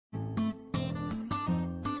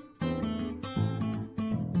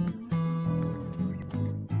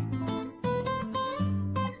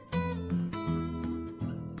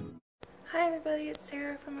Hi everybody, it's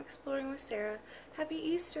Sarah from Exploring with Sarah. Happy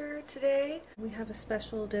Easter! Today we have a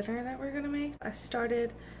special dinner that we're gonna make. I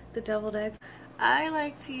started the deviled eggs. I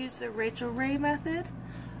like to use the Rachael Ray method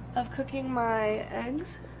of cooking my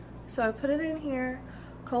eggs. So I put it in here,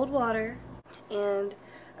 cold water, and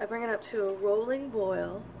I bring it up to a rolling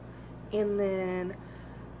boil, and then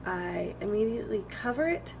I immediately cover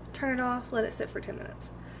it, turn it off, let it sit for 10 minutes.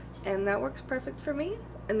 And that works perfect for me.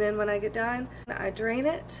 And then when I get done, I drain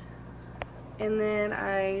it, and then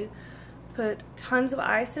I put tons of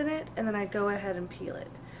ice in it, and then I go ahead and peel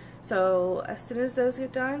it. So as soon as those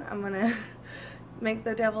get done, I'm gonna make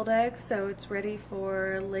the deviled eggs so it's ready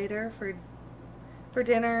for later for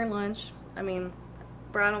dinner, lunch. I mean,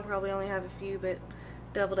 Brian will probably only have a few, but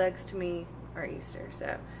deviled eggs to me are Easter.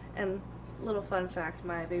 So, and little fun fact,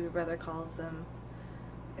 my baby brother calls them,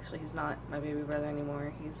 actually he's not my baby brother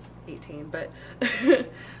anymore, he's 18, but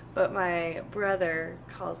but my brother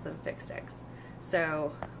calls them fixed eggs.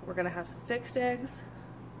 So we're gonna have some fixed eggs.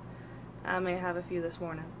 I may have a few this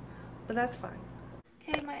morning, but that's fine.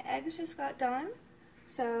 Okay, my eggs just got done,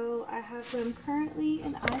 so I have them currently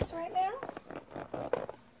in ice right now,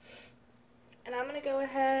 and I'm gonna go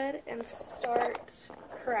ahead and start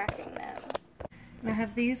cracking them. And I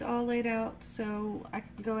have these all laid out so I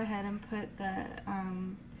can go ahead and put the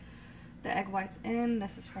egg whites in.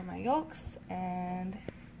 This is for my yolks, and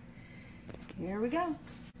here we go.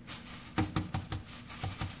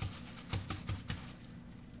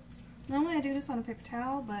 Normally I do this on a paper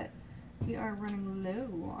towel, but we are running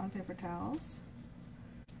low on paper towels.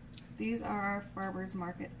 These are our Farmer's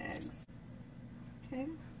Market eggs. Okay,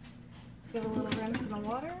 give a little rinse in the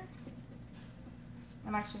water.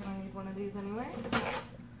 I'm actually going to need one of these anyway,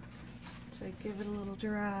 to give it a little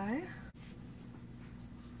dry.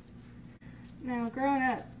 Now, growing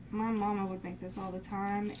up, my mama would make this all the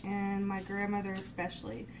time, and my grandmother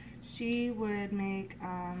especially. She would make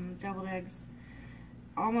deviled eggs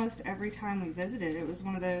almost every time we visited. It was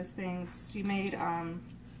one of those things. She made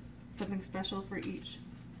something special for each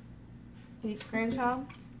grandchild.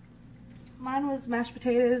 Mine was mashed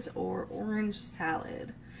potatoes or orange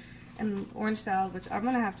salad. And orange salad, which I'm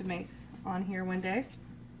going to have to make on here one day,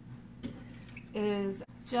 is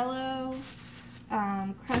Jell-O,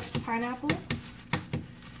 crushed pineapple,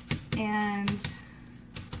 and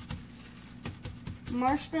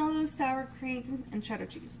marshmallows, sour cream, and cheddar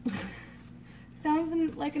cheese.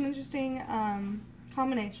 Sounds like an interesting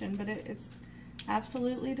combination, but it's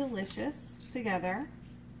absolutely delicious together.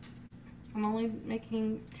 I'm only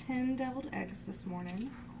making 10 deviled eggs this morning,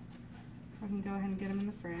 so I can go ahead and get them in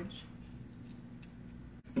the fridge.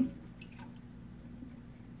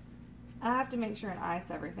 I have to make sure and ice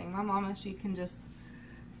everything. My mama, she can just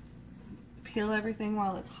peel everything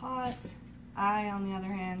while it's hot. I, on the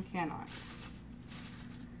other hand, cannot.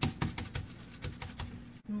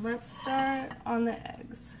 Let's start on the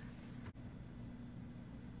eggs.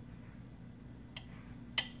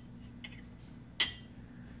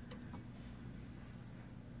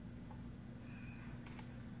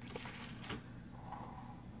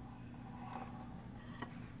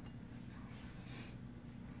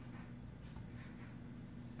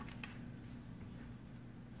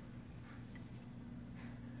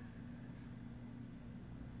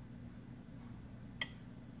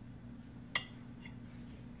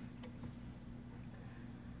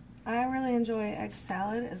 I really enjoy egg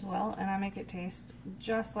salad as well, and I make it taste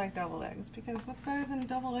just like deviled eggs, because what's better than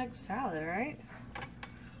deviled egg salad, right?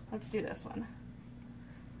 Let's do this one.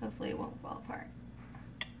 Hopefully it won't fall apart.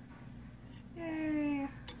 Yay!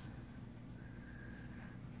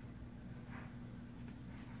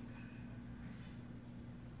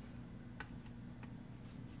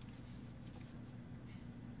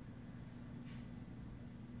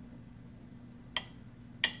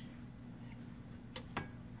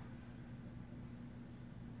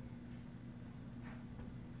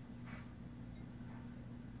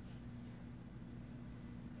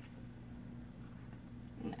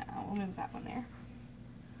 We'll move that one there.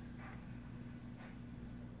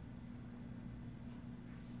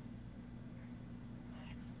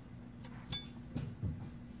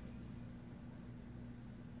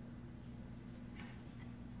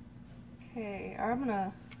 Okay, I'm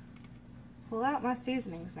gonna pull out my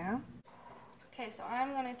seasonings now. Okay, so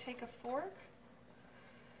I'm gonna take a fork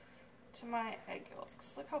to my egg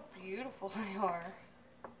yolks. Look how beautiful they are.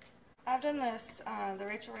 I've done this, the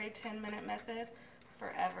Rachael Ray 10-minute method,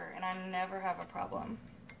 forever, and I never have a problem.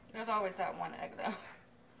 There's always that one egg though.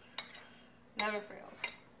 Never fails.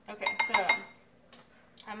 Okay, so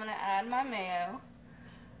I'm gonna add my mayo.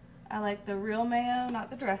 I like the real mayo, not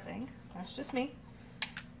the dressing. That's just me.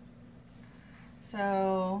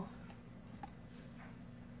 So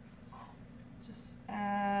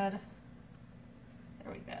add,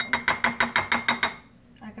 there we go.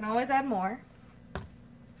 I can always add more.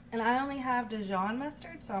 And I only have Dijon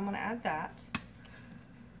mustard, so I'm gonna add that.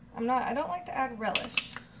 I don't like to add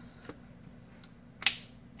relish,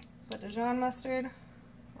 but Dijon mustard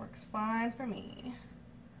works fine for me.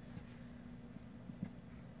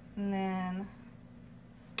 And then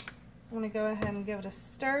I'm gonna go ahead and give it a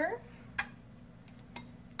stir.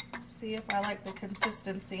 See if I like the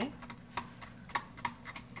consistency.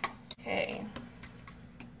 Okay,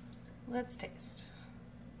 let's taste.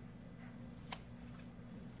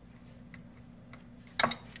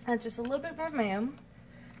 Add just a little bit more mayo,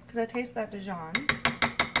 because I taste that Dijon.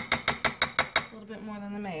 A little bit more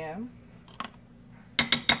than the mayo.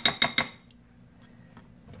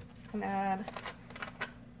 And add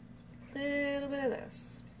a little bit of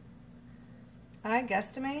this. I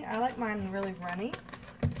guesstimate, I like mine really runny.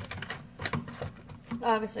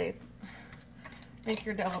 Obviously, make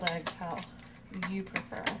your deviled eggs how you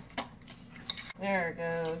prefer. There it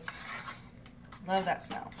goes. Love that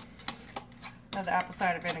smell. Love the apple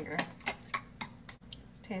cider vinegar.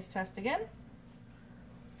 Taste test again.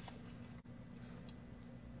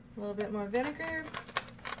 A little bit more vinegar.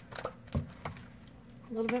 A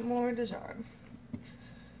little bit more Dijon.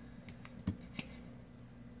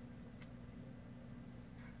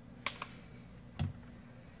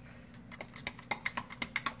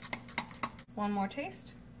 One more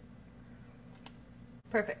taste.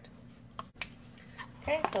 Perfect.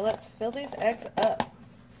 Okay, so let's fill these eggs up.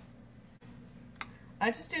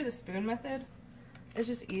 I just do the spoon method. It's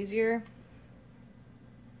just easier.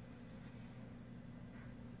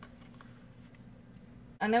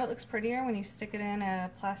 I know it looks prettier when you stick it in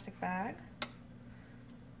a plastic bag,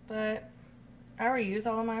 but I already use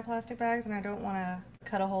all of my plastic bags and I don't want to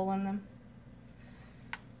cut a hole in them.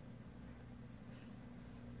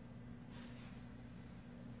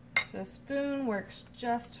 So a spoon works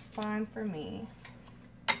just fine for me.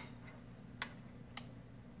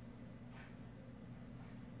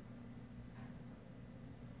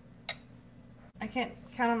 I can't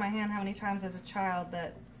count on my hand how many times as a child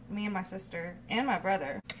that me and my sister and my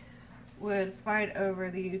brother would fight over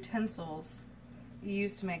the utensils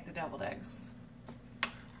used to make the deviled eggs.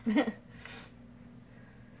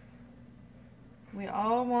 We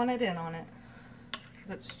all wanted in on it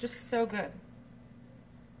because it's just so good.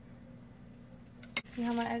 See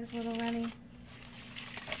how my eggs are a little runny?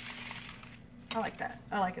 I like that.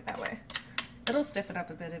 I like it that way. It'll stiffen up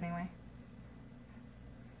a bit anyway.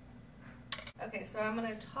 Okay, so I'm going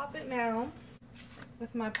to top it now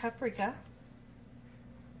with my paprika.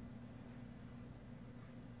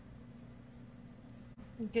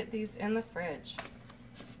 And get these in the fridge.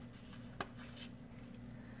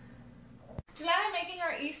 Tonight I'm making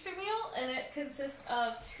our Easter meal, and it consists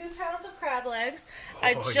of 2 pounds of crab legs.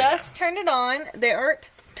 I just turned it on. They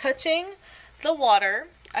aren't touching the water.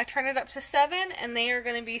 I turned it up to 7, and they are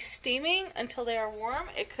going to be steaming until they are warm.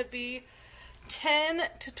 It could be 10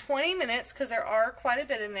 to 20 minutes because there are quite a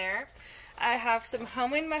bit in there. I have some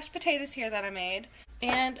homemade mashed potatoes here that I made,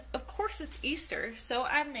 and of course it's Easter, so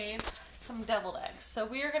I made some deviled eggs. So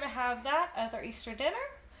we are going to have that as our Easter dinner,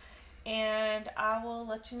 and I will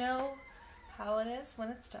let you know how it is when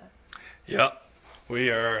it's done. Yep,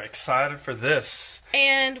 we are excited for this.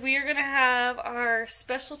 And we are going to have our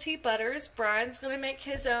specialty butters. Brian's going to make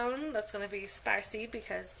his own. That's going to be spicy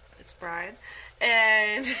because it's Brian.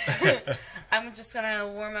 And I'm just going to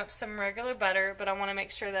warm up some regular butter, but I want to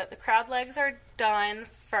make sure that the crab legs are done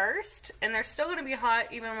first. And they're still going to be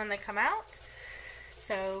hot even when they come out.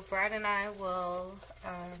 So Brian and I will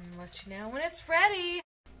let you know when it's ready.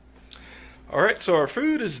 Alright, so our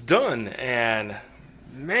food is done, and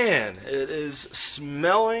man, it is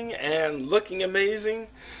smelling and looking amazing.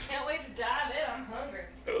 Can't wait to dive in. I'm hungry.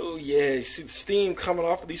 Oh yeah, you see the steam coming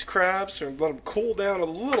off of these crabs, so let them cool down a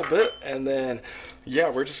little bit, and then, yeah,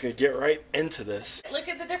 we're just going to get right into this. Look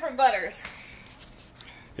at the different butters.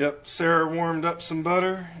 Yep, Sarah warmed up some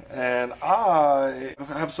butter, and I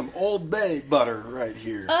have some Old Bay butter right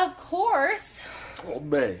here. Of course.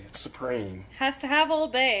 Old Bay, it's supreme. Has to have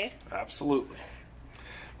Old Bay. Absolutely.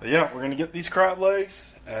 But yeah, we're going to get these crab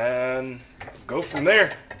legs and go from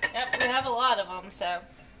there. Yep, we have a lot of them, so.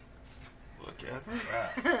 Look at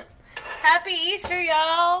that. Happy Easter,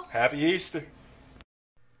 y'all. Happy Easter.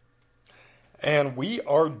 And we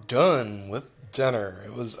are done with dinner.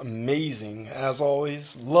 It was amazing, as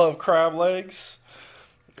always. Love crab legs.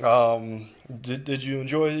 Did you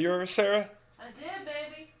enjoy yours, Sarah? I did,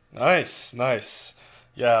 baby. Nice, nice.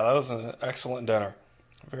 Yeah, that was an excellent dinner.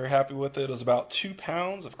 Very happy with it. It was about 2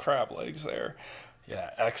 pounds of crab legs there. Yeah,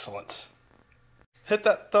 excellent. hit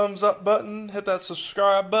that thumbs up button, hit that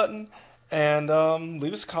subscribe button, and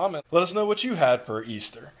leave us a comment. Let us know what you had for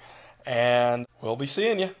Easter. And we'll be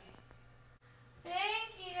seeing you.